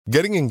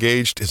Getting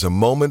engaged is a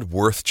moment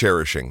worth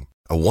cherishing.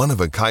 A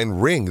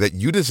one-of-a-kind ring that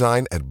you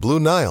design at Blue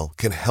Nile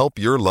can help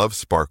your love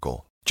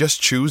sparkle. Just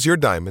choose your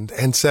diamond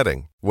and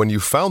setting. When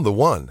you've found the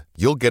one,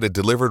 you'll get it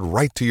delivered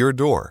right to your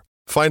door.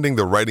 Finding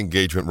the right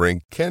engagement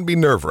ring can be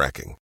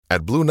nerve-wracking.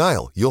 At Blue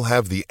Nile, you'll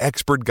have the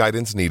expert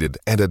guidance needed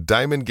and a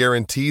diamond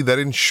guarantee that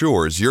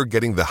ensures you're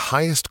getting the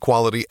highest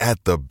quality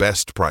at the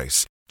best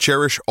price.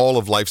 Cherish all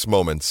of life's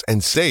moments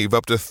and save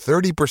up to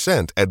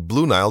 30% at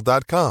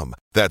BlueNile.com.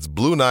 That's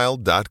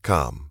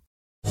BlueNile.com.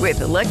 With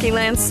the Lucky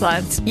Land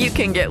Slots, you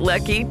can get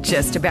lucky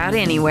just about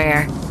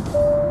anywhere.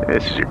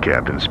 This is your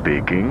captain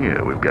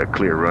speaking. We've got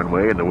clear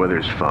runway and the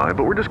weather's fine,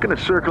 but we're just going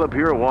to circle up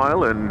here a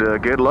while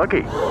and get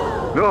lucky.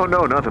 No,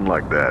 nothing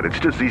like that. It's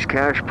just these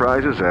cash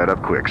prizes add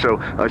up quick. So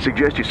I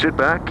suggest you sit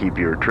back, keep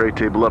your tray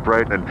table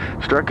upright, and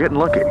start getting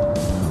lucky.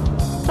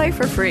 Play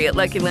for free at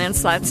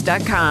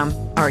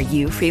LuckyLandSlots.com. Are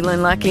you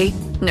feeling lucky?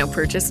 No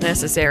purchase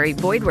necessary.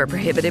 Void where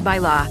prohibited by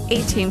law.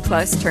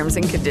 18+ terms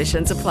and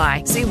conditions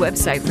apply. See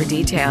website for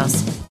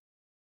details.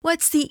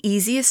 What's the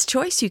easiest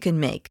choice you can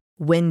make?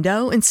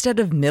 Window instead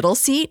of middle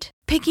seat?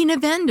 Picking a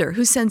vendor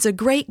who sends a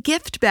great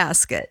gift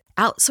basket?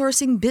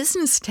 Outsourcing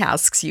business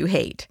tasks you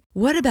hate?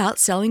 What about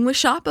selling with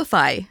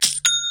Shopify?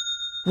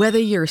 Whether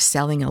you're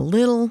selling a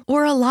little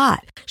or a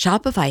lot,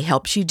 Shopify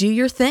helps you do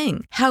your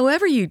thing,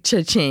 however you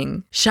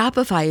cha-ching.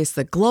 Shopify is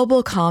the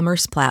global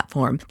commerce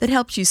platform that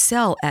helps you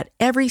sell at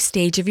every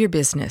stage of your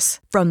business.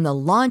 From the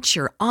launch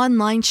your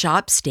online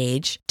shop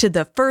stage to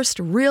the first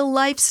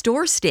real-life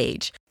store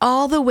stage,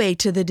 all the way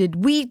to the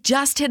did we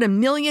just hit 1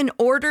 million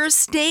orders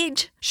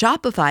stage.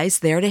 Shopify's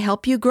there to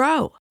help you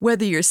grow.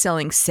 Whether you're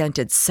selling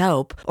scented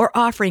soap or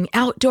offering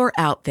outdoor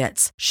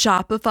outfits,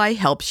 Shopify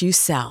helps you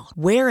sell.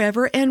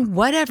 Wherever and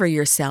whatever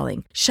you're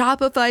selling,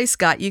 Shopify's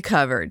got you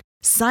covered.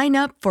 Sign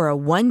up for a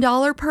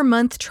 $1 per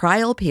month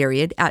trial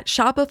period at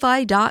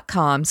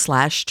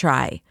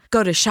shopify.com/try.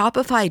 Go to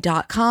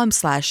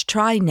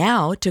shopify.com/try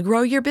now to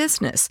grow your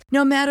business,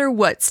 no matter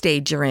what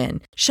stage you're in.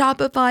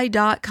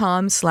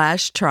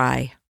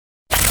 Shopify.com/try.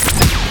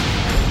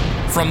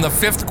 From the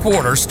Fifth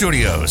Quarter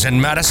Studios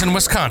in Madison,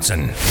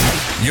 Wisconsin,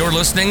 you're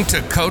listening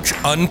to Coach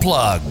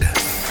Unplugged.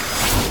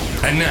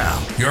 And now,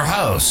 your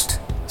host,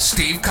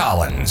 Steve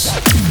Collins.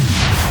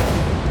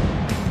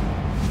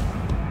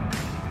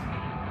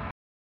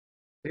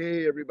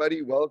 Hey,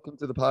 everybody. Welcome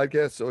to the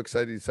podcast. So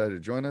excited you decided to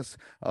join us.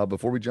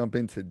 Before we jump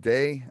in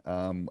today,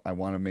 I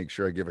want to make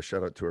sure I give a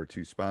shout out to our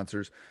two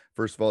sponsors.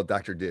 First of all,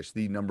 Dr. Dish,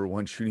 the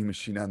 #1 shooting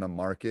machine on the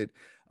market.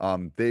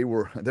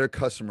 Their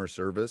customer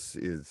service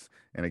is,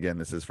 and again,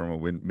 this is from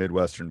a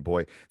Midwestern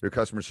boy, their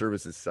customer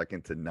service is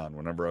second to none.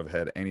 Whenever I've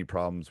had any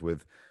problems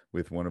with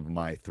one of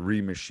my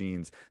 3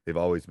 machines, they've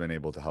always been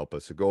able to help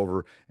us. So go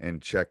over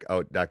and check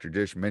out Dr.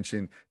 Dish.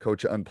 Mention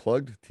Coach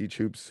Unplugged, Teach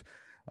Hoops,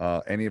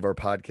 any of our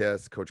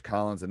podcasts, Coach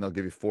Collins, and they'll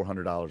give you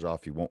 $400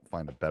 off. You won't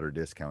find a better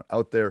discount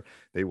out there.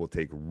 They will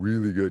take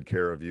really good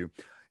care of you.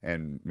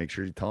 And make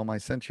sure you tell them I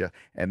sent you.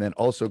 And then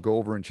also go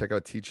over and check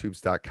out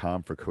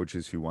teachhoops.com for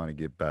coaches who want to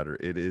get better.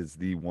 It is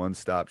the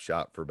one-stop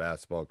shop for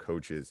basketball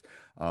coaches.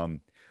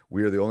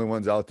 We are the only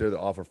ones out there that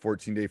offer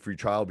 14-day free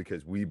trial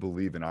because we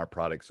believe in our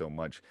product so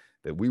much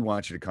that we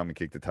want you to come and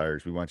kick the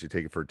tires. We want you to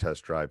take it for a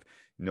test drive.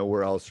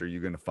 Nowhere else are you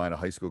going to find a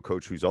high school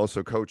coach who's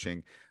also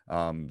coaching.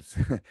 I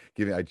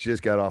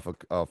just got off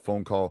a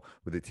phone call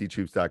with a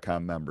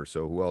teachhoops.com member.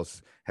 So who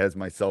else has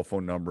my cell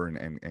phone number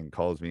and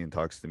calls me and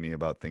talks to me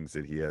about things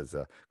that he has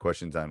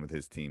questions on with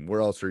his team?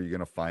 Where else are you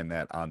going to find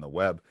that on the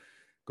web?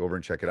 Go over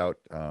and check it out.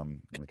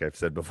 Like I've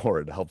said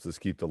before, it helps us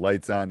keep the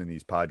lights on in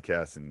these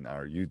podcasts and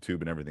our YouTube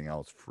and everything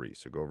else free.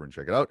 So go over and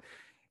check it out.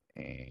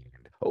 And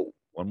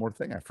one more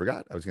thing I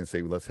forgot. I was going to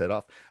say, let's head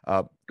off.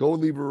 Go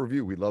leave a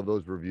review. We love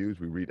those reviews.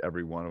 We read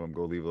every one of them.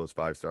 Go leave those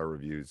 5-star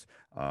reviews.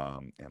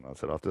 And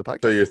let's head off to the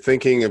podcast. So you're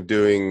thinking of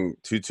doing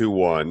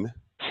 2-2-1.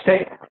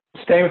 Stay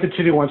with the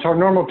 2-2-1. So our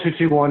normal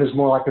 2-2-1 is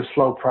more like a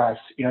slow press.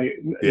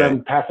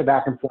 Then pass it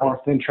back and forth,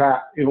 then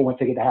trap even once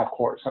they get to half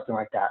court, something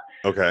like that.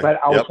 Okay. But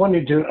I was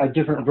wanting to do a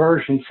different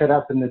version set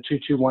up in the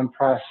 2-2-1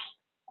 press,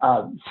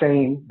 but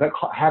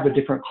have a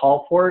different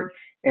call for it.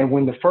 And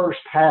when the first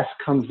pass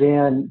comes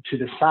in to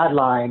the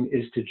sideline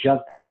is to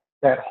jump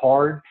that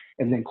hard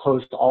and then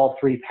close all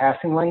 3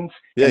 passing lanes.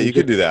 Yeah, you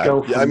could do that.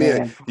 I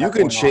mean, you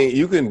can change.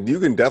 You can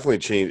definitely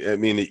change. I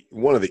mean,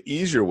 one of the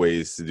easier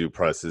ways to do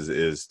presses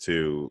is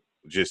to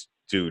just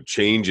do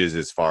changes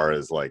as far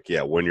as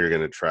when you're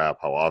going to trap,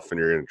 how often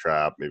you're going to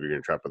trap. Maybe you're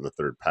going to trap on the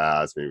third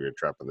pass. Maybe you're going to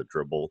trap on the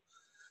dribble.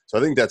 So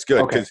I think that's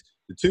good because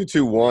the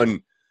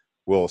 2-2-1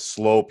 will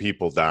slow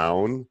people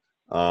down.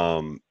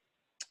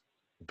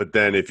 But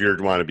then if you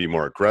want to be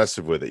more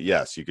aggressive with it,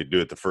 yes, you could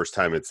do it the first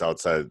time it's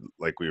outside,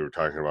 like we were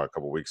talking about a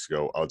couple of weeks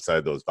ago,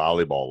 outside those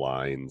volleyball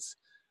lines,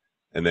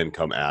 and then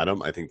come at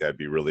them. I think that'd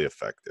be really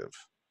effective.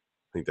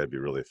 Okay,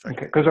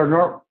 because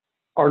our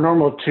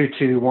normal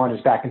 2-2-1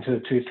 is back into the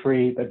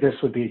 2-3, but this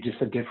would be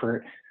just a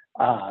different,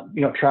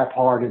 trap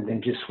hard and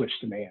then just switch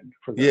the man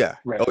for the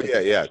rest.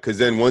 Because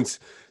then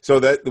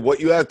what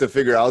you have to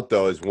figure out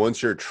though is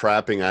once you're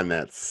trapping on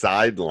that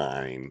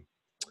sideline,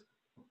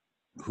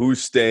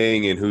 who's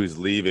staying and who's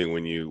leaving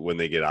when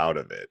they get out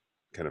of it,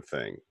 kind of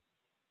thing.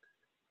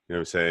 You know what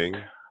I'm saying?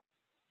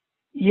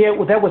 Yeah,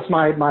 well, that was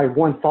my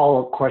one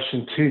follow-up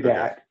question to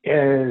that.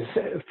 Is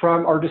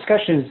from our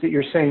discussions that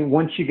you're saying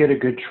once you get a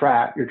good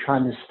trap, you're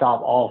trying to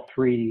stop all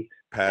three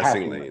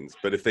passing lanes.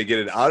 But if they get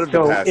it out of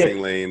the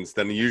passing lanes,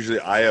 then usually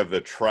I have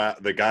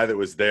the guy that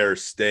was there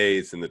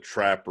stays, and the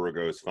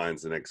trapper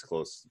finds the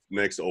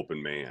next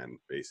open man,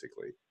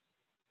 basically.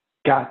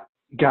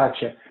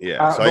 Gotcha.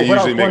 Yeah. So I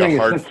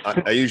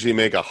usually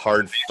make a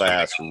hard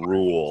fast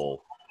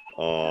rule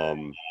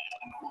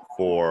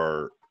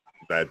for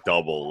that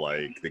double.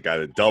 Like the guy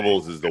that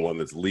doubles is the one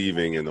that's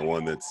leaving, and the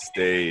one that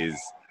stays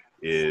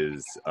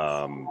is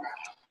the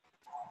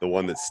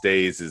one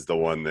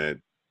that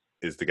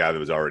is the guy that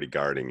was already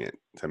guarding it.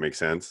 Does that make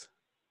sense?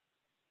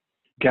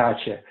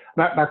 Gotcha.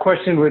 My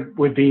question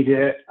would be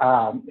that,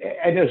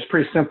 and it's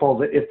pretty simple,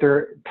 that if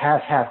they're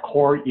past half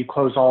court, you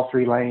close all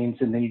three lanes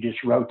and then you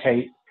just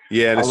rotate.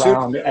 Yeah,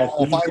 and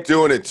if I'm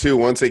doing it too,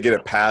 once they get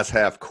it past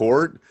half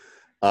court,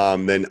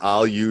 then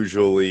I'll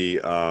usually,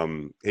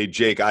 hey,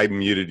 Jake, I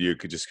muted you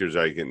just because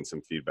I'm getting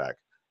some feedback.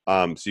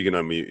 So you can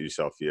unmute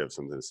yourself if you have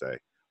something to say.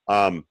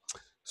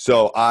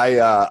 So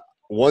I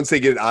once they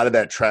get out of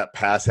that trap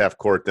past half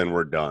court, then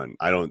we're done.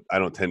 I don't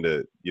tend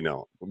to,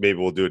 maybe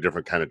we'll do a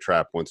different kind of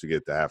trap once we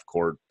get to half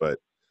court, but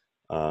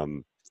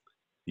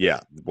yeah,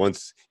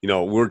 once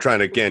we're trying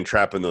to again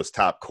trap in those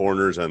top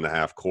corners on the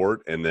half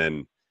court, and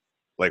then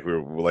like we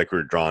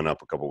were drawing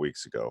up a couple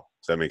weeks ago.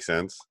 Does that make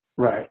sense?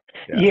 Right.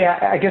 Yeah.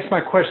 I guess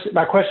my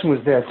question was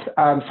this: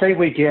 say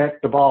we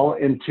get the ball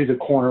into the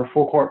corner,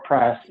 full court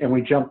press, and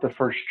we jump the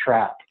first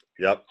trap.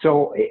 Yep.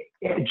 So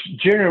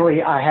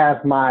generally, I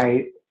have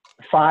my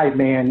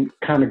 5-man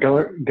kind of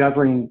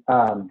governing,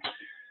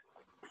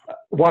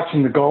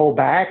 watching the goal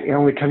back and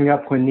only coming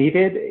up when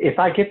needed. If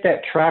I get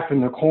that trap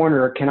in the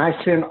corner, can I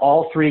send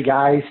all 3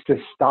 guys to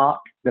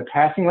stop the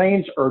passing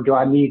lanes, or do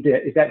I need to?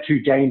 Is that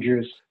too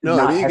dangerous?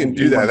 No, you can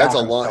do that. That's a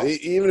long.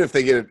 Even if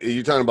they get it,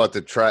 you're talking about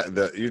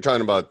you're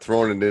talking about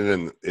throwing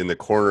it in the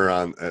corner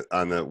on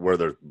the where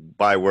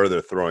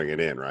they're throwing it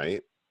in,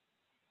 right?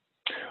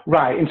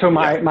 Right, and so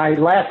my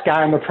last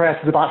guy on the press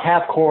is about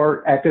half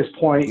court at this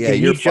point. Yeah,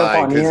 you're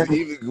fine.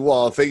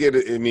 If they get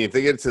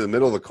it to the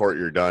middle of the court,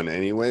 you're done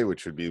anyway,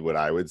 which would be what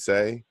I would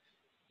say.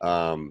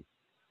 Because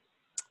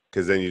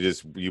then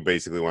you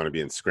basically want to be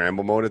in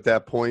scramble mode at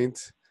that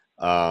point.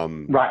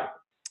 Right.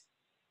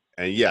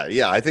 And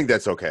yeah, I think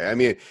that's okay. I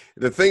mean,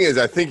 the thing is,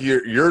 I think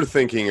you're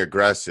thinking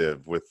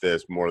aggressive with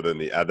this more than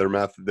the other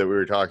method that we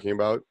were talking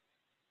about.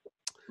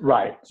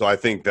 Right. So I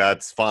think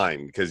that's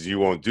fine because you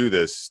won't do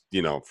this,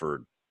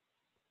 for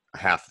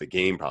half the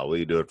game. Probably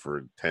you do it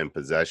for 10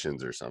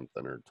 possessions or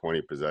something, or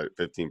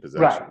 15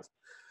 possessions. Right.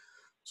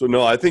 So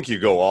no, I think you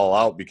go all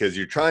out because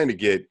you're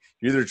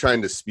either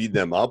trying to speed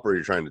them up or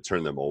you're trying to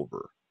turn them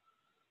over.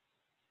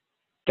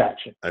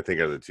 Gotcha. I think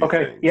are the two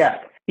things. Yeah.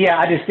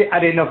 I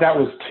didn't know if that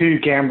was too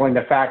gambling.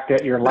 The fact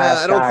that your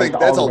last. I don't think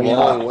that's a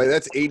long way.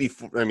 That's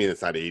 84. I mean,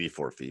 it's not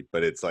 84 feet,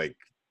 but it's like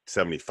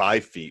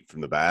 75 feet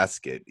from the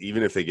basket.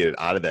 Even if they get it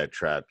out of that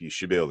trap, you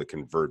should be able to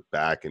convert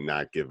back and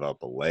not give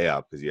up a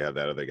layup because you have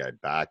that other guy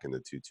back in the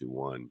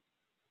 2-2-1.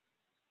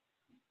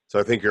 So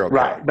I think you're okay.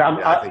 Right,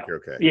 but I think you're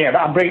okay. Yeah,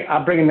 but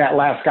I'm bringing that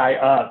last guy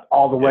up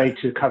all the way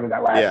to cover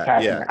that last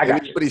pass. Yeah, I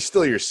got you. But he's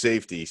still your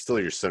safety. He's still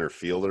your center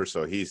fielder,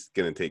 so he's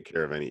going to take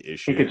care of any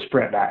issue. He can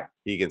sprint back.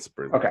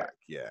 Back.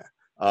 Yeah.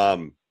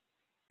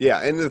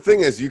 Yeah, and the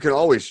thing is, you can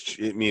always.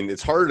 I mean,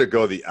 it's harder to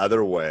go the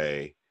other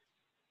way.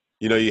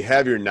 You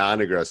have your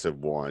non-aggressive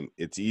one.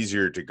 It's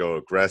easier to go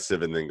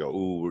aggressive and then go,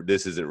 ooh,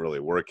 this isn't really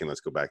working.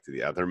 Let's go back to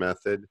the other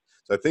method.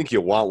 So I think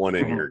you want one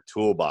in your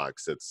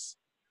toolbox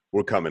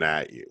we're coming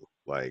at you,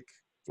 like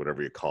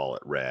whatever you call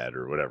it, red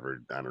or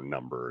whatever, I don't know,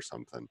 number or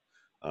something.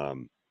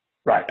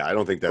 Right. Yeah, I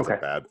don't think that's a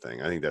bad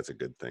thing. I think that's a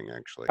good thing,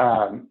 actually.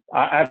 I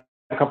have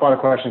a couple other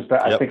questions,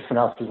 but I think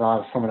someone else is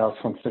on. Someone else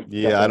wants to.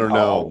 Yeah, I don't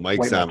know.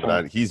 Mike's on,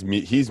 but he's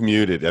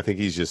muted. I think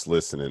he's just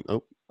listening.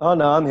 Oh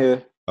no, I'm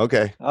here.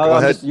 Okay. Go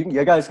ahead. You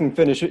guys can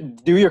finish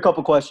it. Do your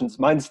couple questions.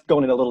 Mine's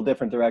going in a little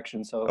different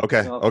direction, so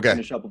okay.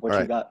 Finish up with what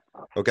you got.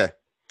 Okay.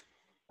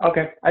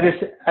 I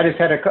just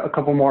had a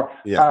couple more.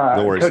 Yeah,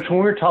 no worries. Coach, when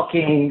we were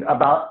talking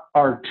about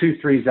our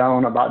 2-3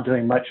 zone, about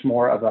doing much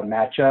more of a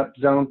matchup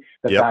zone,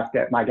 the fact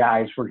that my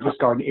guys were just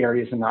guarding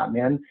areas and not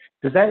men,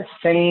 does that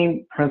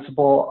same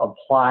principle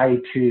apply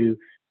to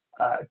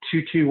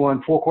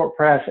 2-2-1 full court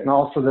press, and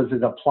also does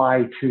it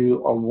apply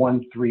to a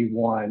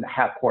 1-3-1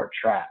 half court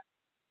trap?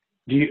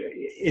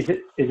 Is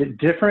it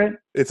different?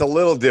 It's a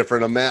little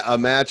different. A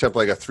matchup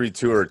like a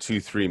 3-2 or a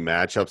 2-3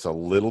 matchup's a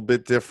little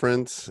bit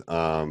different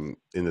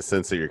in the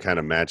sense that you're kind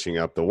of matching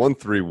up. The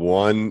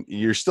 1-3-1,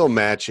 you're still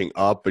matching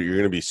up, but you're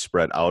going to be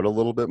spread out a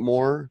little bit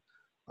more.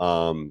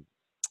 I've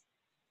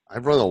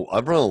run a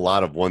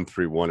lot of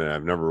 1-3-1, and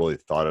I've never really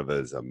thought of it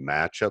as a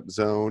matchup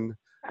zone.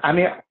 I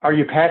mean, are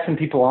you passing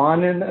people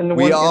on in the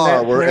we one?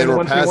 Are.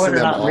 We're passing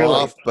them off,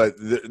 really? But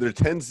there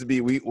tends to be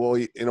in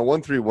a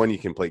 1-3-1 you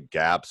can play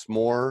gaps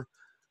more.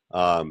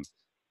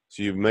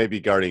 So you may be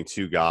guarding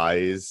 2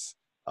 guys,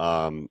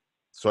 and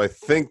So I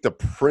think the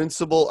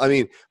principle, I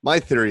mean, my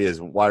theory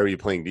is, why are you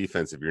playing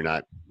defense if you're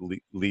not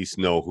least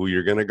know who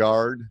you're going to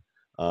guard?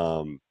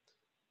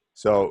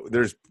 So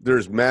there's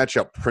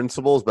matchup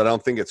principles, but I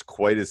don't think it's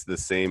quite as the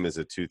same as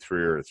a 2-3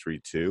 or a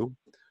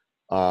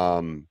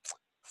 3-2.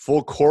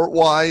 Full court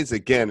wise,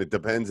 again, it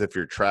depends if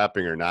you're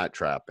trapping or not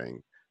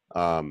trapping.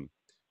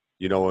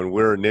 You know, when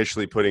we're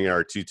initially putting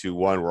our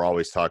 2-2-1, we're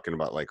always talking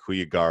about like who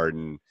you guard,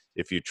 and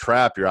if you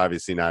trap, you're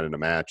obviously not in a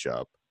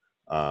matchup.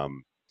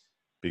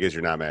 Because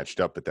you're not matched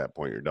up at that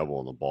point, you're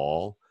doubling the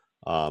ball.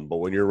 But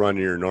when you're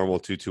running your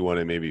normal 2-2-1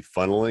 and maybe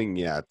funneling,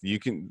 yeah, you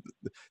can.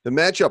 The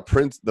matchup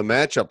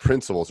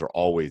principles are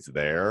always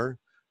there.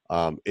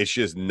 It's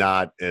just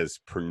not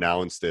as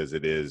pronounced as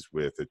it is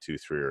with a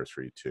 2-3 or a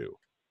 3-2. Does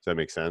that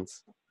make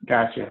sense?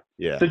 Gotcha.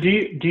 Yeah. So do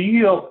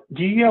you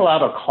yell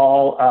out a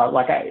call?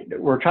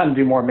 We're trying to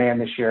do more man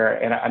this year,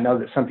 and I know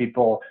that some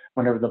people,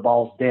 whenever the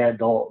ball's dead,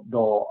 they'll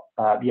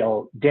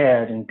yell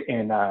dead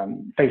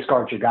and face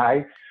guard your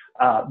guy.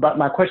 But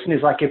my question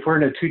is, like, if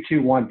we're in a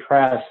 2-2-1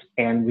 press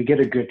and we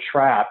get a good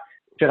trap,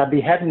 should I be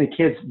having the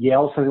kids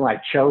yell something like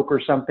choke or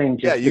something?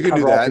 Yeah, you can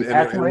do that.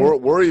 And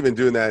we're even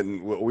doing that.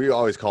 And we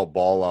always call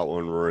ball out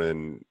when we're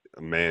in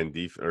a man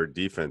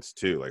defense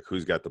too. Like,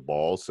 who's got the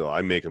ball? So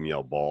I make them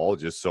yell ball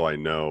just so I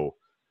know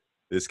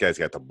this guy's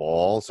got the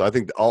ball. So I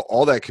think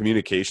all that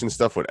communication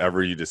stuff,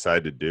 whatever you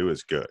decide to do,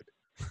 is good.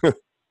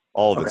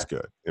 All of it's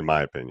good, in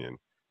my opinion.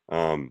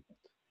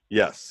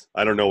 Yes,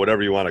 I don't know,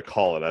 whatever you want to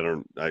call it.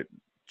 I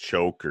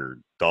choke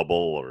or double,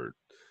 or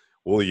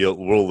we'll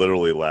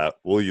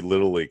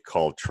literally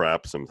call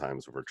trap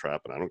sometimes if we're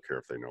trapping. I don't care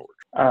if they know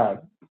we're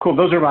cool.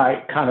 Those are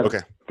my kind of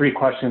three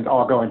questions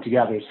all going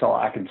together, so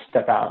I can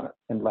step out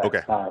and let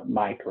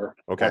Mike or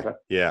whatever.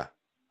 Yeah.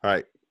 All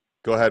right,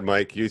 go ahead,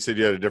 Mike. You said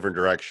you had a different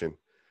direction.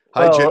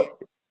 Hi, Jay.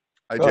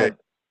 Hi, Jay.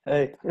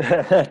 Hey.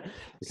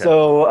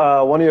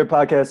 So one of your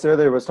podcasts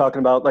earlier was talking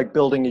about like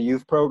building a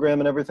youth program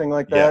and everything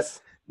like that.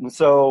 Yes. And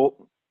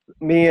so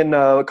me and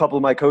a couple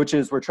of my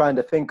coaches were trying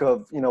to think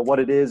of, what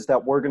it is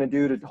that we're going to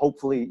do to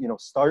hopefully,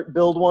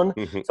 build one.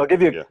 Mm-hmm. So I'll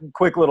give you a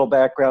quick little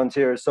background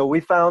here. So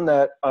we found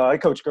that I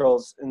coach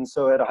girls. And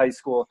so at a high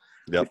school,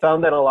 we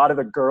found that a lot of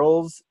the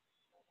girls,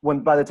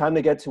 by the time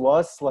they get to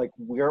us, like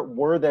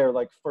we're their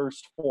like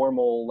first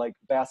formal like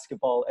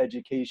basketball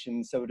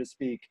education, so to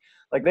speak.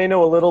 Like they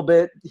know a little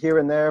bit here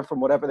and there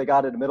from whatever they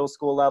got at a middle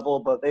school level,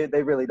 but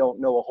they really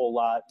don't know a whole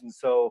lot. And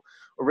so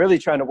we're really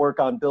trying to work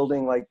on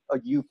building like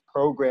a youth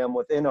program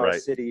within our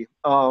city.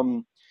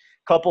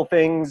 Couple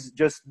things,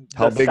 just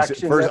how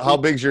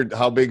big's your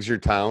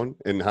town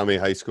and how many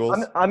high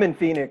schools? I'm in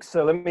Phoenix,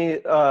 so let me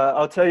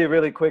I'll tell you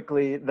really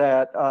quickly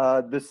that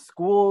the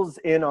schools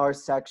in our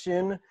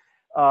section,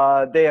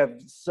 they have,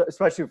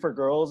 especially for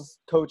girls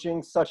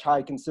coaching, such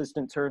high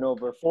consistent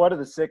turnover. 4 out of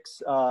the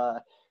 6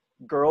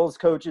 girls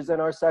coaches in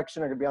our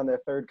section are going to be on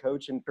their 3rd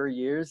coach in 3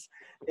 years.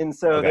 And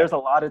so there's a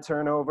lot of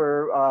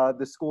turnover.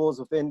 The schools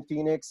within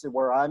Phoenix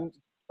where I'm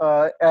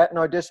at in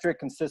our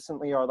district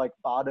consistently are like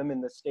bottom in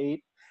the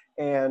state.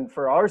 And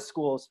for our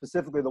school,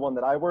 specifically the one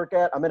that I work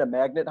at, I'm in a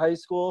magnet high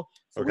school.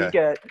 So we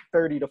get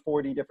 30 to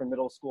 40 different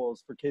middle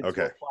schools for kids to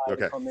apply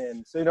to come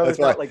in. So,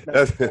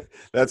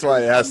 that's why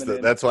I asked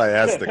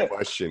the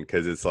question,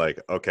 because it's like,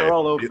 we're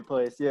all over the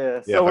place. Yeah.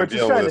 So we're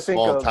just trying to think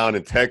of a small town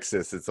in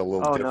Texas. It's a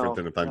little different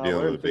than if I'm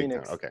dealing with a big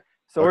town. Okay.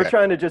 So we're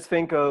trying to just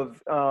think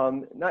of,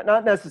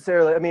 not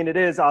necessarily, I mean, it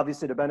is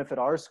obviously to benefit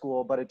our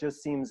school, but it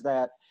just seems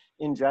that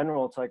in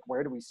general, it's like,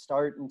 where do we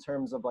start in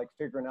terms of like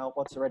figuring out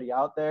what's already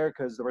out there?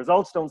 Because the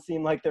results don't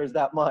seem like there's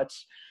that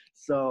much.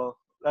 So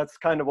that's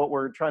kind of what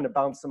we're trying to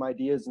bounce some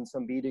ideas and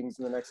some meetings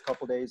in the next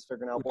couple of days,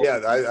 figuring out.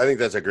 I think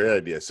that's a great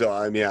idea. So,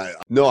 I mean,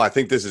 I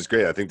think this is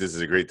great. I think this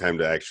is a great time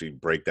to actually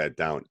break that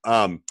down.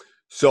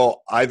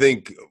 So I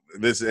think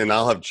this, and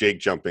I'll have Jake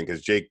jump in,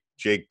 because Jake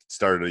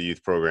started a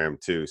youth program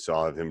too. So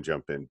I'll have him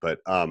jump in. But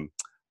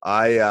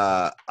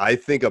I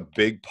think a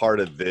big part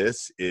of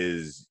this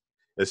is,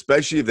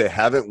 especially if they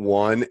haven't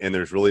won and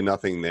there's really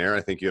nothing there,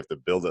 I think you have to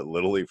build it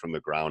literally from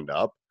the ground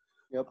up.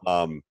 Yep.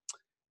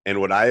 And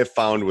what I have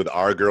found with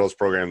our girls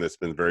program that's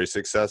been very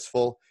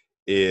successful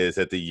is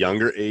at the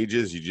younger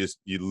ages,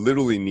 you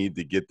literally need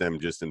to get them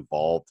just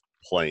involved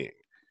playing.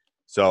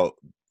 So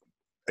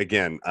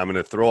again, I'm going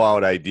to throw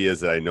out ideas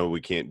that I know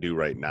we can't do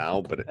right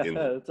now, but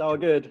it's all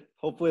good.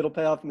 Hopefully it'll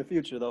pay off in the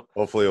future though.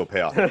 Hopefully it'll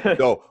pay off.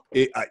 So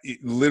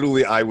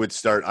literally I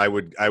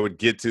would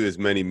get to as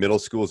many middle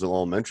schools and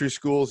elementary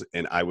schools,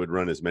 and I would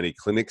run as many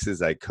clinics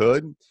as I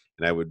could.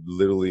 And I would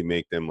literally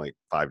make them like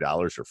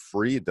 $5 or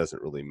free. It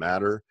doesn't really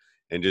matter.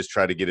 And just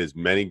try to get as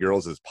many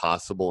girls as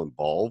possible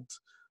involved.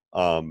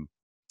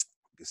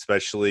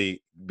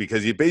 Especially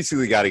because you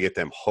basically got to get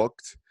them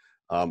hooked.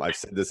 I've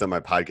said this on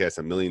my podcast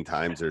a million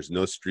times. There's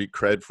no street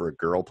cred for a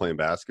girl playing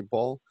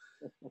basketball.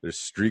 There's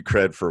street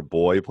cred for a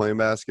boy playing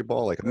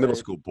basketball. Like a middle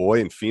school boy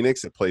in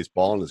Phoenix that plays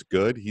ball and is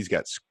good, he's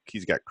got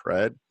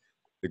cred.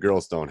 The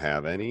girls don't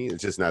have any.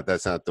 It's just not.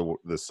 That's not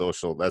the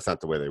social. That's not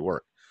the way they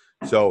work.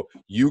 So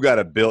you got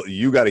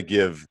to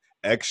give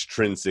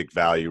extrinsic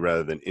value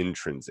rather than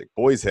intrinsic.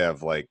 Boys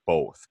have like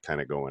both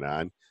kind of going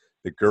on.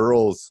 the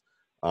girls,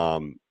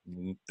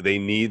 they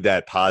need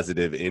that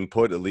positive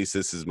input. At least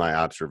this is my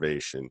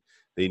observation.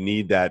 They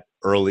need that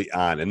early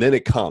on, and then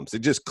it comes. It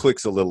just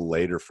clicks a little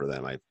later for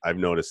them. I've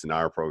noticed in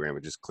our program,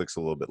 it just clicks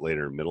a little bit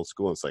later in middle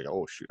school. It's like,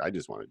 oh shoot, I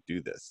just want to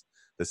do this.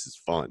 This is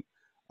fun.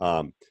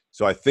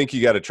 So I think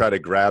you got to try to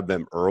grab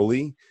them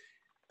early.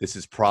 This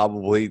is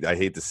probably, I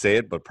hate to say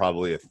it, but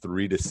probably a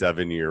 3 to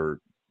 7 year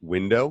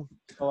window.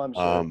 Oh, I'm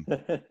sure.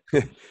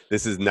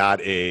 This is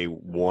not a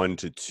 1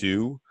 to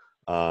 2.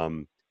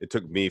 It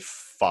took me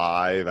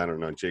 5. I don't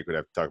know. Jake would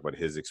have to talk about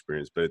his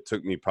experience, but it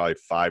took me probably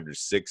 5 or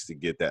 6 to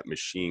get that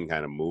machine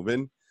kind of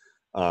moving.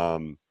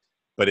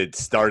 But it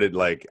started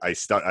like I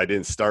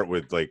didn't start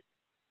with like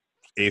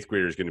 8th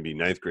graders going to be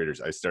 9th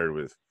graders. I started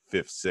with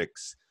 5th,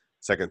 6th,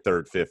 2nd,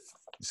 3rd,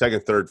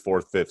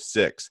 4th, 5th,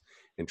 6th,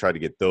 and tried to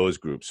get those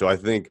groups. So I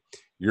think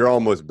you're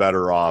almost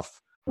better off.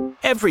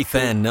 Every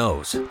fan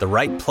knows the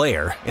right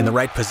player in the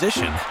right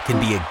position can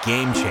be a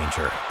game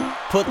changer.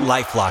 Put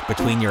LifeLock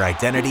between your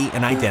identity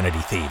and identity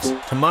thieves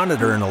to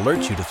monitor and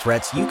alert you to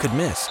threats you could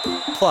miss.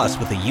 Plus,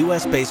 with a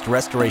U.S.-based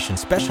restoration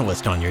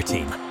specialist on your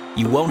team,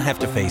 you won't have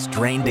to face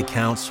drained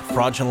accounts,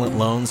 fraudulent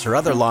loans, or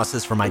other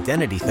losses from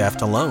identity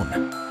theft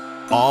alone.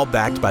 All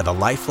backed by the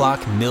LifeLock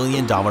 $1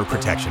 Million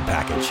Protection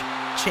Package.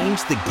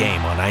 Change the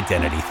game on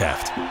identity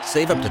theft.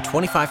 Save up to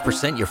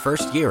 25% your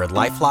first year at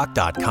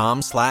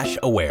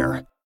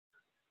LifeLock.com/aware.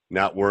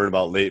 Not worrying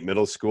about late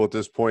middle school at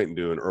this point and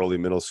doing early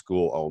middle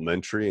school,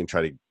 elementary, and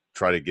try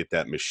to get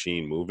that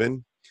machine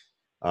moving.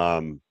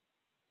 And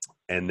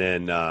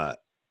then I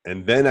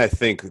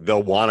think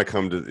they'll want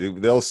to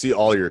they'll see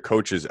all your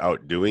coaches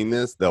out doing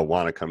this. They'll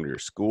want to come to your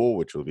school,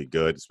 which will be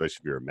good, especially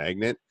if you're a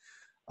magnet.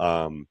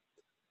 And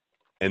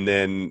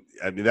then,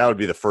 I mean, that would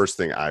be the first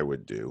thing I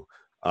would do.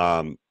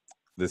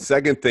 The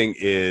second thing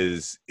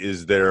is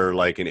there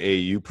like an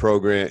AU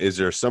program? Is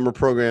there a summer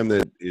program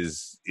that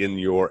is in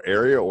your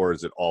area, or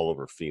is it all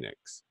over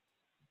Phoenix?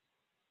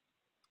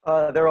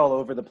 They're all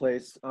over the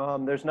place.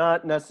 There's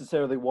not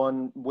necessarily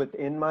one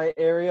within my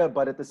area,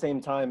 but at the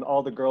same time,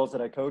 all the girls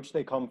that I coach,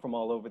 they come from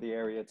all over the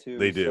area too.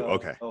 They do. So,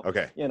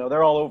 okay. You know,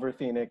 they're all over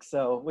Phoenix.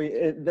 So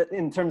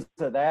in terms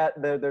of that,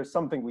 there's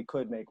something we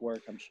could make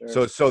work, I'm sure.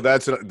 So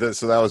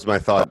that was my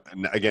thought.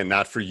 Again,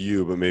 not for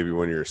you, but maybe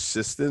one of your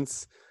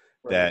assistants.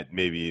 Right. That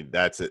maybe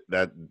that's it.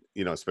 That,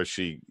 you know,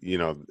 especially, you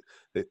know,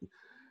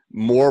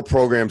 more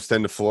programs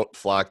tend to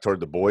flock toward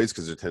the boys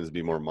because there tends to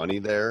be more money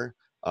there.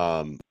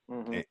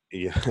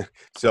 Yeah.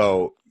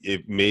 So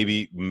if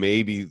maybe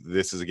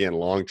this is again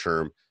long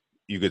term,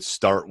 you could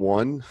start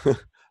one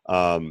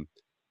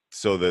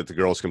so that the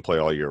girls can play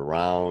all year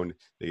round.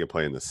 They can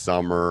play in the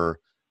summer.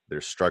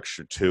 There's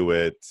structure to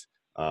it.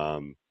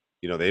 You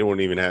know, they won't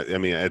even have. I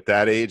mean, at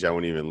that age, I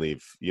wouldn't even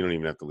leave. You don't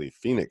even have to leave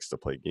Phoenix to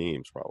play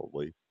games,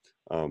 probably.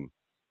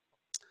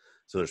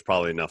 So there's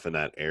probably enough in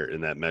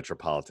that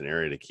metropolitan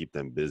area to keep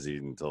them busy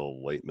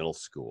until late middle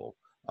school.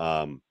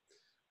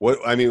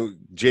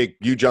 Jake,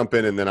 you jump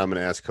in, and then I'm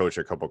going to ask Coach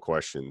a couple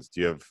questions.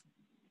 Do you have?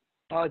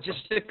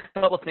 Just a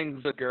couple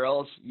things with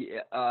girls.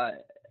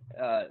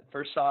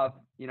 First off,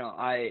 you know,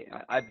 I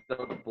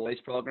built a boys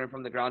program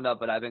from the ground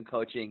up, but I've been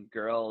coaching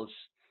girls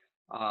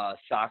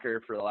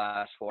soccer for the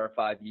last 4 or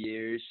 5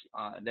 years.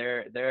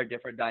 They're a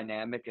different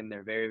dynamic, and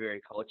they're very, very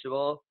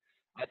coachable.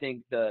 I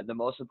think the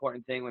most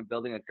important thing when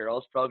building a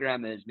girls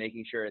program is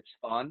making sure it's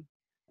fun,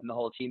 and the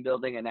whole team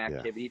building and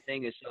activity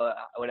thing is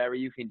whatever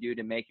you can do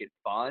to make it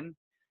fun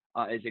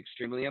is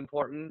extremely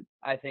important.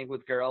 I think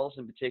with girls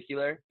in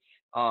particular,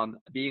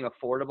 being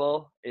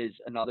affordable is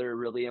another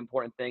really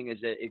important thing.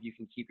 Is that if you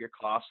can keep your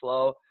costs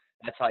low,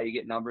 that's how you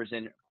get numbers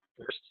in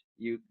first.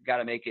 You got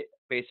to make it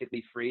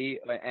basically free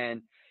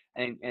and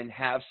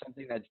have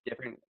something that's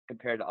different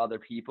compared to other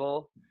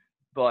people.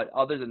 But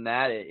other than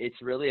that,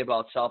 it's really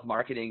about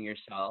self-marketing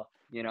yourself.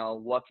 You know,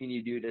 what can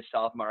you do to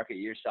self-market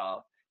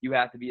yourself? You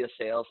have to be a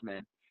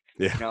salesman.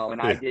 Yeah. You know, when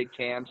I did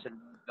camps and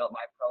built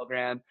my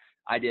program,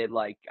 I did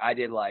like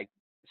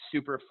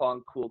super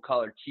fun, cool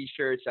colored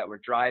T-shirts that were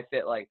dry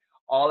fit, like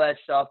all that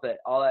stuff,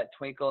 all that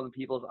twinkle in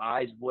people's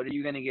eyes. What are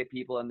you going to get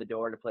people in the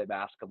door to play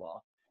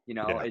basketball? You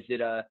know, is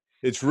it a?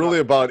 It's really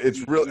about.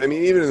 It's real. I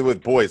mean, even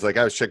with boys, like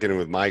I was checking in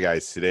with my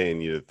guys today,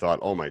 and you thought,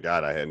 "Oh my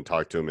God, I hadn't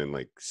talked to them in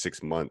like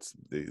 6 months."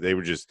 They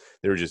were just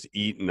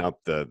eating up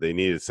They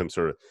needed some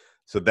sort of.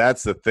 So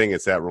that's the thing.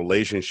 It's that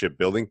relationship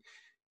building.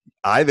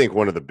 I think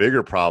one of the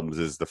bigger problems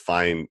is to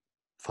find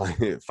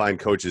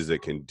coaches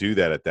that can do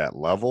that at that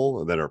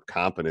level and that are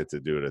competent to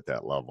do it at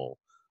that level.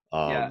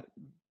 Yeah,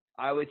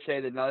 I would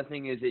say that another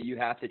thing is that you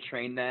have to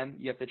train them.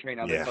 You have to train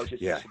other coaches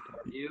to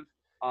support you.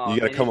 You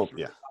got to come up.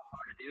 Yeah.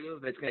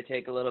 But it's going to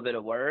take a little bit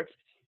of work.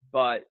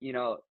 But, you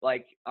know,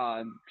 like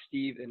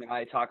Steve and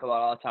I talk about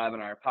all the time on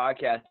our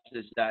podcast,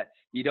 is that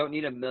you don't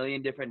need a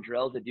million different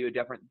drills to do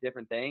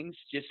different things.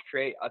 Just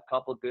create a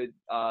couple good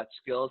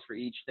skills for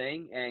each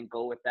thing and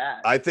go with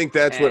that. I think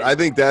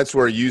that's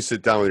where you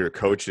sit down with your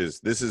coaches.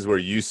 This is where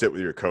you sit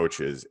with your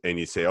coaches and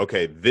you say,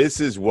 okay,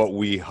 this is what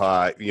we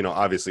you know,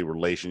 obviously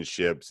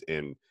relationships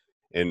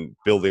and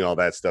building all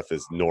that stuff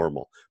is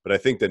normal. But I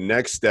think the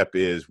next step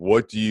is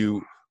what do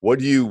you what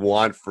do you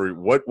want for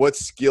what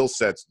skill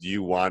sets do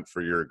you want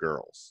for your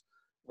girls?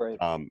 Right.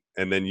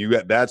 And then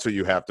that's what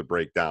you have to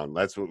break down.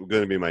 That's what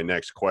going to be my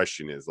next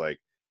question is like,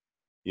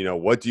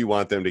 what do you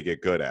want them to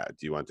get good at?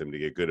 Do you want them to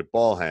get good at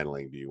ball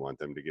handling? Do you want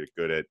them to get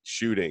good at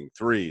shooting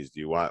threes? Do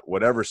you want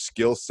whatever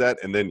skill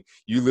set? And then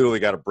you literally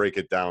got to break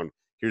it down.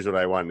 Here's what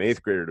I want an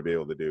 8th grader to be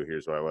able to do.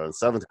 Here's what I want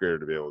a 7th grader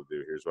to be able to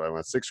do. Here's what I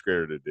want a 6th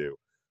grader to do.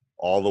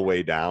 All the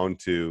way down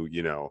to,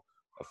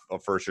 a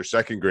 1st or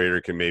 2nd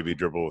grader can maybe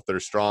dribble with their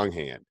strong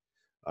hand.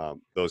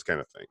 Those kind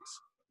of things.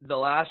 The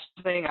last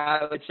thing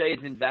I would say is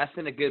invest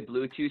in a good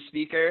Bluetooth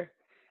speaker.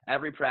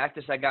 Every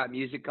practice I got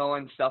music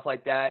going, stuff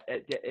like that.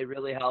 It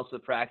really helps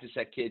with practice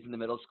at kids in the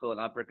middle school and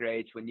upper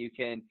grades when you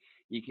can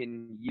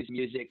use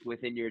music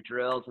within your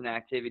drills and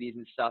activities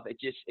and stuff.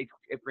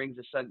 It brings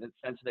a sense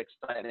of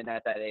excitement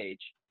at that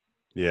age.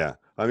 Yeah.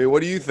 I mean,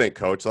 what do you think,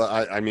 Coach?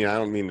 I mean, I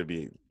don't mean to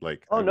be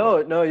like. Oh,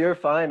 no, you're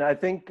fine. I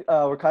think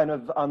we're kind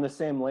of on the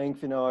same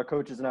length. Our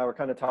coaches and I were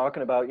kind of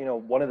talking about,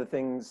 one of the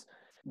things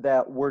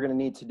that we're going to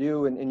need to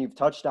do, and you've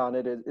touched on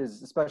it,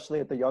 is especially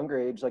at the younger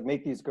age, like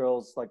make these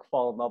girls like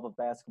fall in love with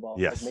basketball.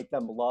 Yes. Like make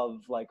them love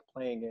like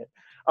playing it.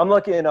 I'm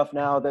lucky enough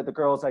now that the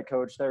girls I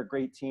coach, they're a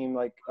great team.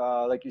 Like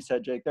you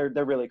said, Jake, they're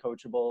really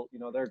coachable.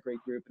 They're a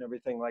great group and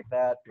everything like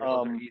that.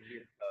 Girls are easier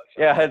to coach.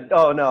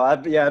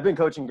 Yeah. I've been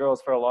coaching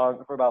girls for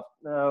about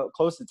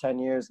close to 10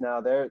 years now.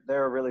 They're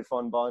a really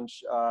fun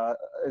bunch,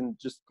 and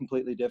just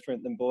completely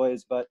different than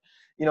boys. But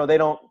they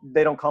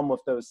don't come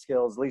with those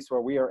skills, at least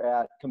where we are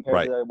at, compared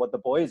right. to what the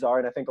boys are.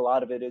 And I think a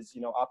lot of it is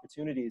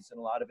opportunities, and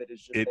a lot of it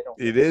is just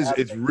it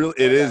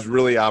is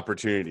really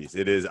opportunities.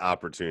 It is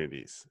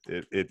opportunities.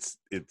 It's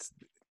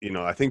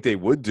I think they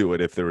would do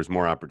it if there was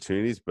more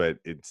opportunities, but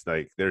it's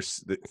like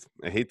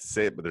I hate to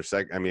say it, but I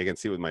can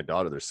see it with my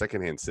daughter, they're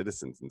secondhand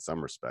citizens in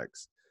some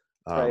respects.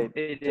 Right.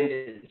 It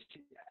is.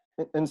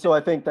 And so I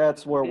think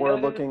that's where we're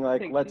looking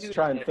like, let's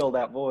try and fill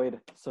that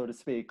void, so to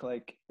speak.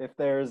 Like if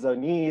there's a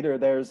need or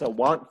there's a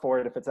want for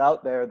it, if it's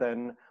out there,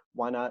 then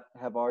why not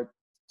have our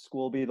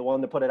school be the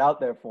one to put it out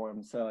there for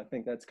them? So I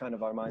think that's kind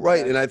of our mindset.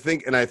 Right. And I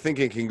think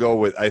it can go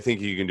with, I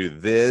think you can do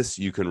this.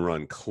 You can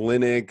run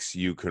clinics.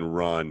 You can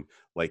run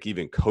like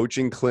even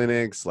coaching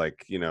clinics.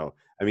 Like, you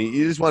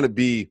just want to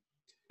be,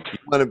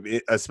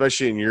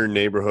 especially in your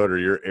neighborhood or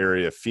your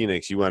area of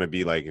Phoenix, you want to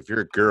be like, if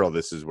you're a girl,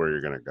 this is where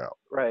you're going to go.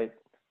 Right.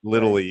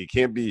 Literally,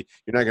 you're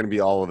not going to be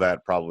all of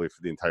that probably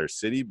for the entire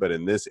city, but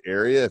in this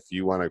area, if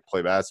you want to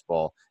play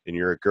basketball and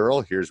you're a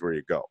girl, here's where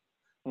you go,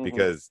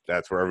 because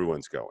that's where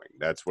everyone's going.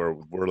 That's where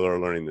we're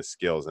learning the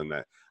skills. And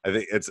that I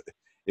think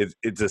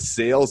it's a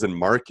sales and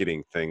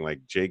marketing thing, like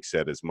Jake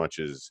said, as much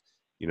as,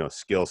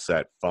 skill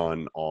set,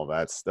 fun, all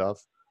that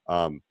stuff.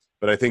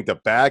 But I think the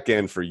back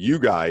end for you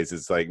guys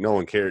is like, no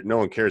one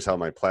cares how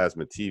my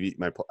plasma TV,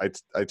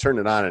 I turn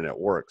it on and it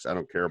works. I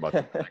don't care about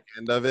the back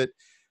end of it.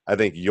 I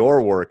think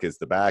your work is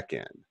the back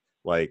end.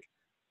 Like,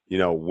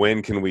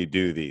 when can we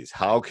do these?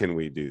 How can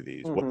we do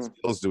these? What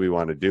skills do we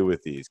want to do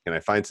with these? Can I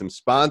find some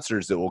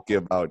sponsors that will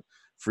give out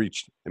free?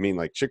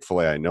 Like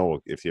Chick-fil-A, I know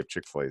if you have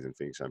Chick-fil-A's in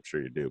Phoenix, I'm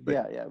sure you do.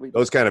 But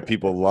those kind of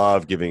people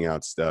love giving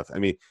out stuff. I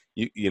mean,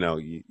 the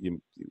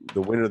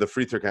winner of the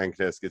free throw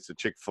contest gets a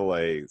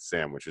Chick-fil-A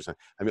sandwich or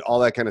something. I mean, all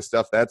that kind of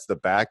stuff. That's the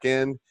back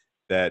end.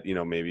 That,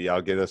 maybe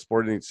I'll get a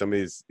sporting. It's going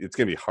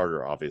to be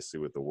harder, obviously,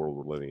 with the world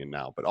we're living in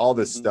now. But all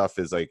this stuff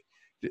is like,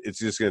 it's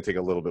just going to take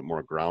a little bit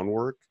more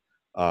groundwork.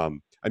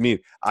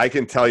 I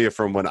can tell you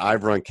from when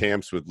I've run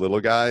camps with little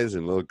guys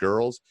and little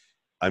girls,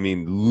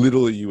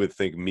 literally you would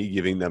think me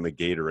giving them a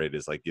Gatorade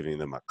is like giving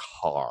them a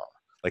car.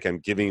 Like I'm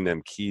giving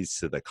them keys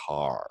to the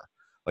car.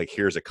 Like,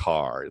 here's a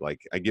car.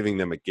 Like I'm giving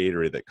them a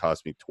Gatorade that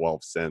cost me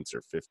 12 cents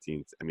or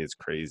 15. It's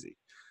crazy.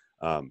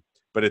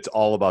 But it's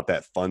all about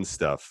that fun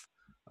stuff.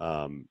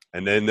 And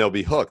then they'll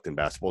be hooked, and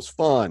basketball's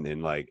fun.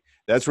 And like,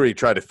 that's where you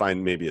try to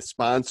find maybe a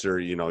sponsor.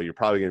 You're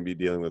probably going to be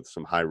dealing with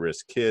some high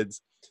risk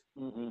kids.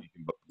 You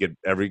can get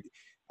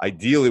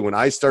ideally, when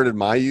I started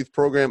my youth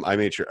program, I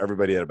made sure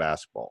everybody had a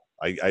basketball.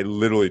 I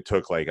literally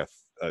took like a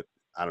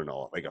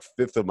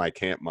fifth of my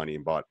camp money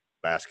and bought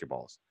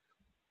basketballs.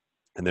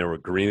 And there were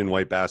green and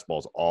white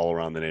basketballs all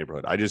around the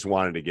neighborhood. I just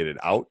wanted to get it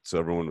out. So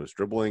everyone was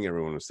dribbling.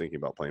 Everyone was thinking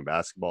about playing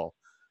basketball.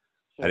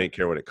 Sure. I didn't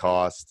care what it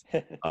cost.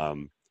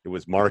 It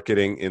was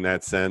marketing in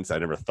that sense. I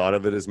never thought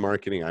of it as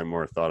marketing. I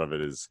more thought of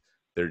it as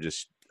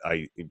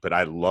but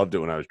I loved it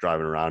when I was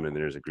driving around and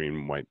there's a green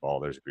and white ball.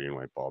 There's a green and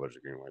white ball. There's a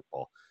green and white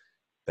ball.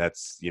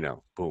 That's,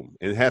 boom.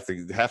 And half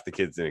the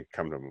kids didn't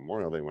come to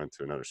Memorial. They went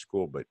to another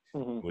school, but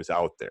it was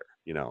out there,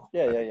 Yeah.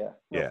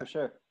 No, for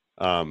sure.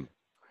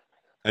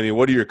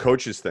 What do your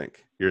coaches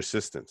think? Your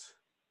assistants?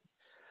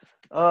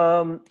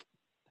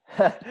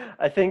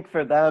 I think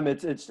for them,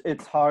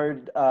 it's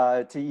hard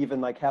to even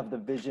like have the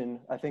vision,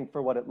 I think,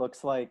 for what it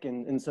looks like.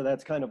 And so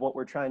that's kind of what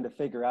we're trying to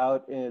figure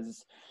out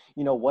is,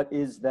 what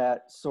is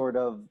that sort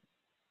of,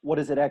 what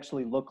does it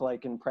actually look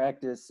like in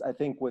practice? I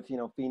think with,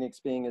 Phoenix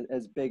being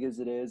as big as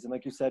it is, and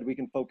like you said, we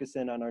can focus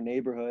in on our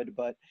neighborhood,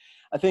 but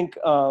I think,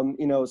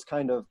 it's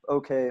kind of,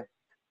 okay,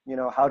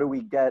 how do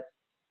we get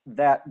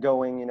that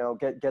going, you know,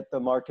 get the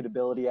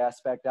marketability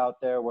aspect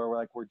out there where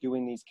we're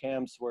doing these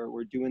camps,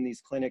 we're doing these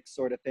clinics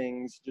sort of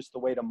things, just the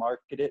way to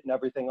market it and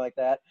everything like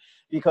that.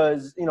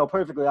 Because, you know,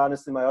 perfectly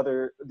honestly,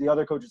 the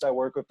other coaches I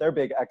work with, they're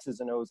big X's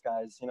and O's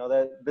guys. You know,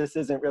 that this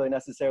isn't really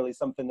necessarily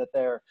something that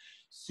they're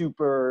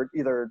super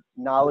either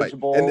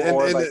knowledgeable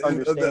or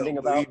understanding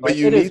about. But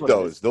you need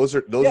those. Those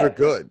are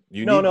good.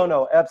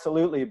 No,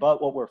 absolutely. But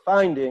what we're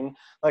finding,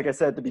 like I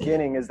said at the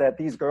beginning, is that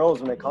these girls,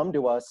 when they come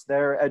to us,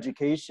 their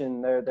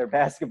education, their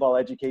basketball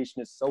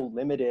education is so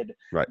limited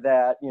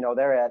that, you know,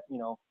 they're at, you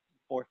know,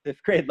 4th,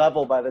 5th grade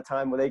level by the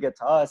time when they get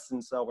to us.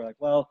 And so we're like,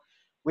 well,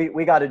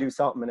 we got to do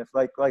something. And if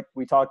like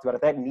we talked about,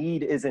 if that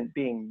need isn't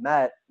being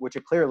met, which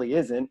it clearly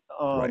isn't,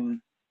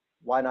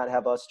 why not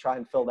have us try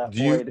and fill that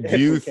void? Do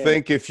you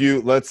think if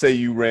you, let's say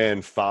you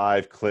ran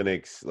 5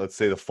 clinics, let's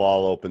say the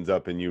fall opens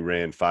up and you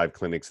ran 5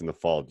 clinics in the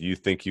fall, do you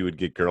think you would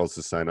get girls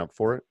to sign up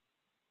for it?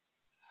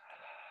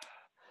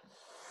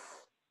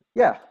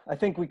 Yeah, I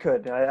think we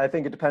could. I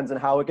think it depends on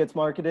how it gets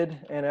marketed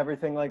and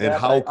everything like that.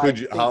 And how could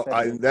you,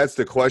 that's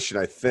the question,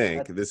 I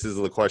think. This is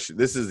the question.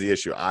 This is the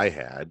issue I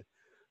had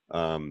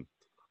when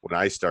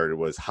I started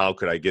was, how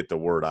could I get the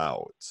word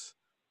out?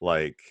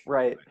 Like,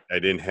 I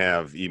didn't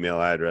have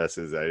email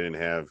addresses. I didn't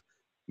have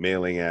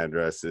mailing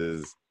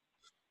addresses.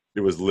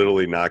 It was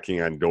literally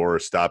knocking on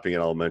doors, stopping at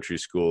elementary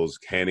schools,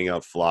 handing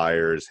out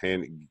flyers,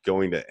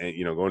 going to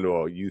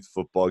a youth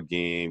football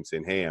game,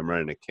 saying, hey, I'm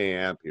running a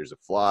camp. Here's a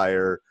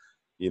flyer.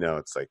 You know,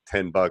 it's like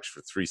 $10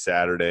 for 3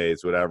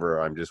 Saturdays,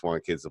 whatever. I just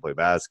want kids to play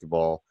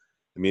basketball.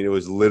 I mean, it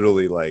was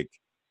literally like,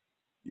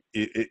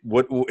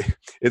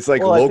 it's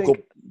like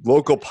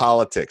local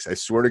politics. I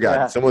swear to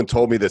God, someone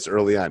told me this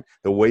early on.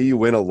 The way you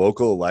win a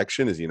local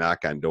election is you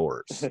knock on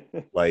doors.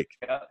 Like,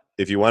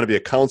 if you want to be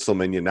a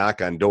councilman, you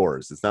knock on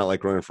doors. It's not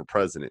like running for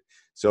president.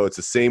 So it's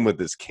the same with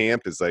this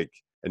camp. Is like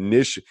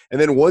initial, and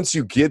then once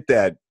you get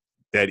that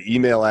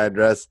email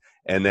address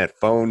and that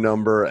phone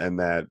number and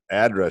that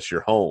address,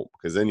 you're home,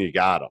 because then you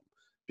got them,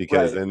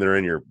 because then they're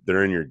in your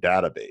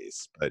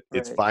database. But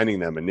it's finding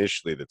them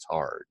initially that's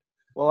hard.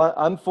 Well,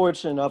 I'm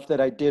fortunate enough that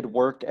I did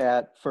work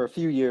for a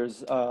few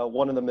years,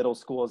 one of the middle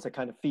schools that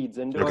kind of feeds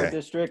into our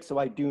district. So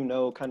I do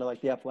know kind of like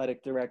the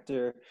athletic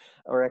director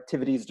or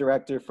activities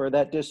director for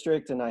that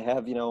district. And I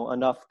have, you know,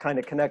 enough kind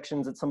of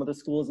connections at some of the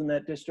schools in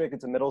that district.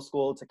 It's a middle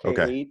school. It's a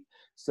K-8.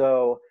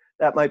 So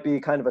that might be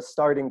kind of a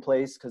starting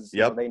place, because you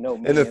know, they know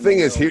me. And the thing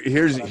is,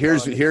 here's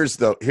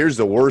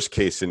the worst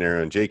case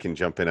scenario, and Jake can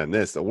jump in on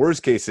this. The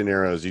worst case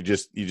scenario is you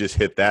just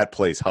hit that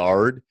place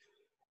hard,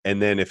 and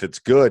then if it's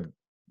good,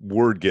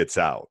 word gets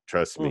out.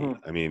 Trust me.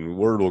 I mean,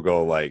 word will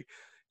go, like,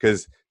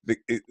 because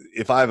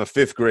if I have a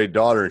 5th grade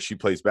daughter and she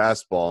plays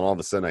basketball and all of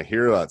a sudden I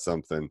hear about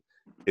something,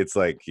 it's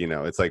like, you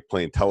know, it's like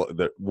playing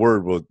the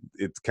word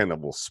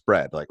will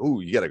spread, like,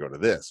 ooh, you got to go to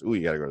this. Ooh,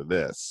 you got to go to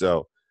this.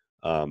 So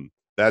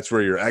that's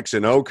where your X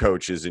and O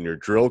coaches and your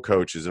drill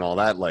coaches and all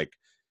that, like,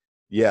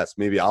 yes,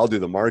 maybe I'll do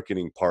the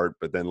marketing part,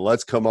 but then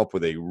let's come up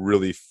with a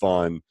really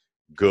fun,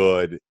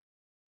 good,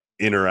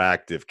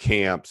 interactive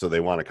camp so they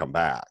want to come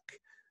back.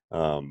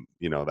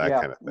 You know, that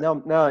kind of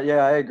thing.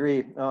 I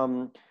agree.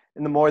 And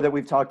the more that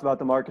we've talked about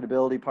the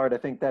marketability part, I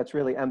think that's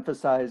really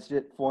emphasized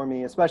it for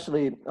me,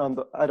 especially,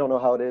 I don't know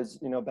how it is,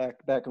 you know,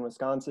 back in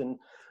Wisconsin,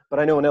 but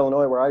I know in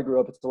Illinois, where I grew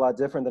up, it's a lot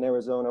different than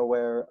Arizona,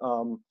 where,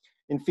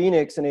 in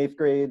Phoenix in 8th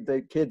grade,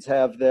 the kids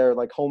have their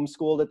like home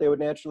school that they would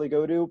naturally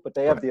go to, but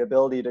they have the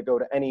ability to go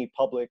to any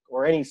public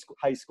or any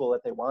high school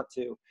that they want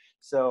to.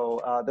 So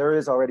there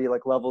is already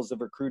like levels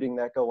of recruiting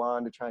that go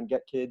on to try and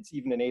get kids,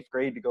 even in 8th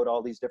grade, to go to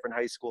all these different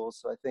high schools.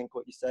 So I think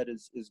what you said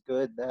is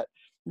good. That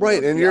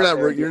and you're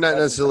not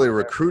necessarily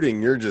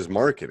recruiting, you're just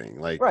marketing,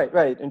 like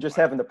right, and just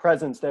having the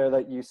presence there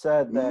that you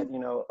said that, you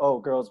know, oh,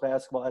 girls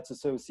basketball, that's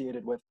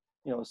associated with,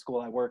 you know, the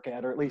school I work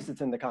at, or at least it's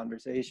in the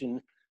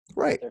conversation.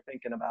 Right. They're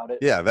thinking about it.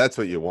 Yeah, that's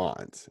what you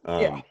want.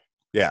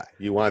 Yeah,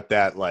 you want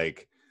that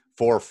like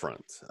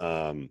forefront.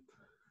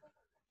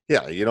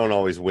 Yeah, you don't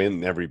always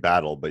win every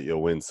battle, but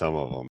you'll win some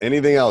of them.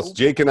 Anything else?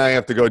 Jake and I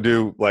have to go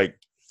do like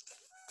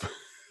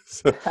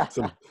some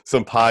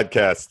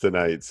podcasts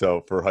tonight.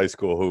 So for high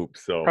school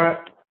hoops. So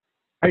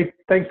hey,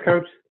 thanks,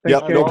 Coach.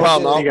 Yep, no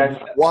problem.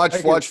 I'll watch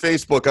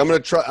Facebook. I'm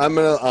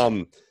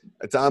gonna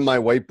it's on my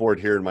whiteboard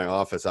here in my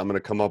office. I'm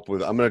going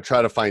to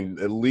try to find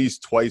at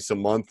least twice a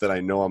month that I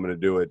know I'm going to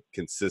do it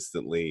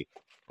consistently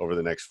over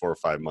the next 4 or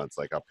 5 months.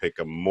 Like, I'll pick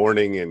a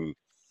morning and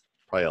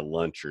probably a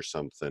lunch or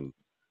something.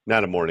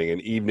 Not a morning, an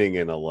evening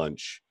and a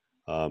lunch,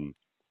 to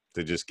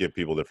just give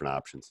people different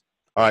options.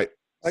 All right.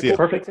 See you.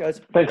 Perfect,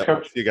 guys. Thanks,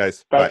 Coach. See you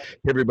guys. Bye.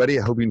 Hey, everybody.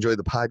 I hope you enjoyed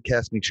the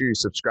podcast. Make sure you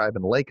subscribe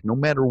and like no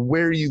matter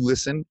where you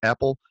listen.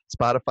 Apple,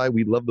 Spotify.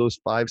 We love those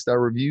 5-star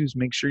reviews.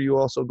 Make sure you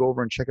also go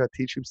over and check out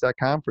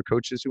teachhoops.com for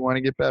coaches who want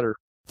to get better.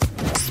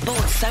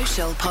 Sports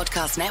Social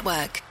Podcast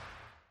Network.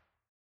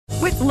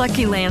 With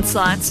Lucky Land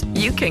Slots,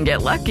 you can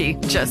get lucky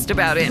just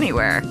about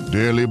anywhere.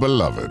 Dearly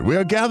beloved, we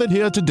are gathered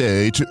here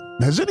today to...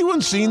 Has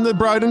anyone seen the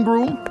bride and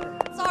groom?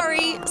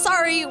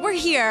 Sorry, we're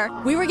here.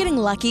 We were getting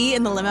lucky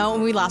in the limo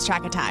and we lost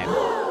track of time.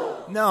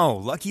 No,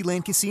 Lucky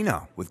Land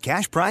Casino, with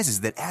cash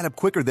prizes that add up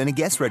quicker than a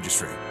guest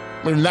registry.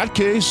 In that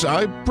case,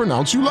 I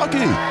pronounce you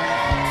lucky.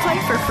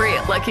 Play for free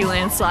at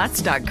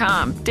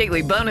LuckyLandSlots.com.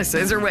 Daily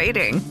bonuses are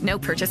waiting. No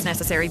purchase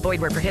necessary.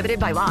 Void where prohibited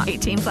by law.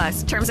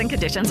 18+. Terms and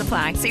conditions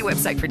apply. See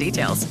website for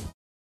details.